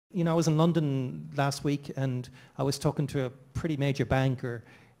You know, I was in London last week and I was talking to a pretty major banker,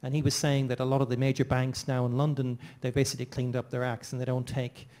 and he was saying that a lot of the major banks now in London, they've basically cleaned up their acts and they don't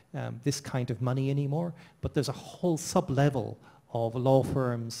take this kind of money anymore. But there's a whole sub-level of law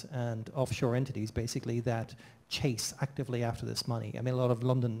firms and offshore entities basically that chase actively after this money. I mean, a lot of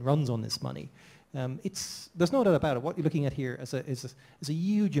London runs on this money. There's no doubt about it. What you're looking at here is a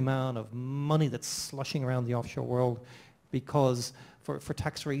huge amount of money that's slushing around the offshore world because for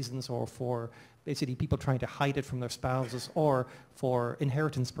tax reasons or for basically people trying to hide it from their spouses or for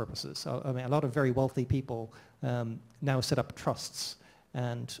inheritance purposes. So, I mean, a lot of very wealthy people now set up trusts.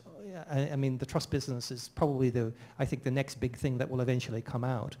 And I mean, the trust business is probably I think the next big thing that will eventually come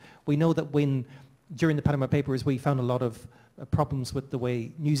out. We know that during the Panama Papers, we found a lot of problems with the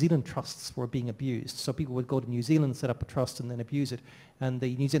way New Zealand trusts were being abused. So people would go to New Zealand, set up a trust, and then abuse it. And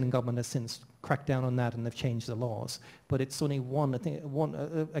the New Zealand government has since cracked down on that, and they've changed the laws. But it's only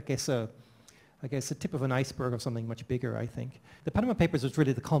I guess a tip of an iceberg of something much bigger, I think. The Panama Papers was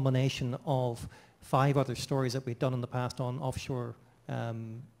really the culmination of 5 other stories that we'd done in the past on offshore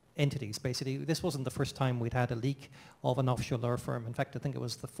entities. Basically, this wasn't the first time we'd had a leak of an offshore law firm. In fact, I think it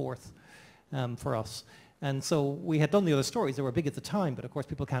was the 4th for us. And so we had done the other stories. They were big at the time, but of course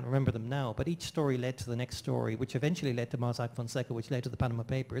people can't remember them now. But each story led to the next story, which eventually led to Mossack Fonseca, which led to the Panama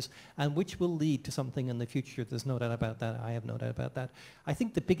Papers, and which will lead to something in the future. There's no doubt about that. I have no doubt about that. I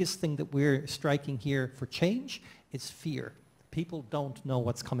think the biggest thing that we're striking here for change is fear. People don't know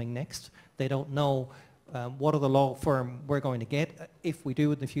what's coming next. They don't know what other law firm we're going to get if we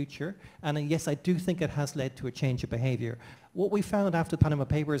do in the future. And yes, I do think it has led to a change of behavior. What we found after the Panama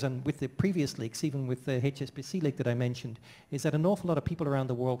Papers and with the previous leaks, even with the HSBC leak that I mentioned, is that an awful lot of people around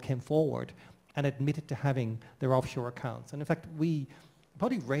the world came forward and admitted to having their offshore accounts. And in fact, we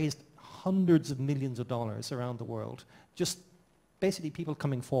probably raised hundreds of millions of dollars around the world, just basically people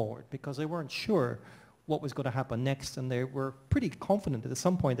coming forward because they weren't sure what was going to happen next, and they were pretty confident that at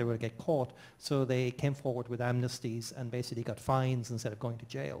some point they were going to get caught, so they came forward with amnesties and basically got fines instead of going to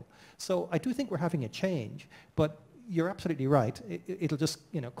jail. So I do think we're having a change, but you're absolutely right. It'll just,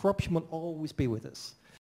 corruption will always be with us.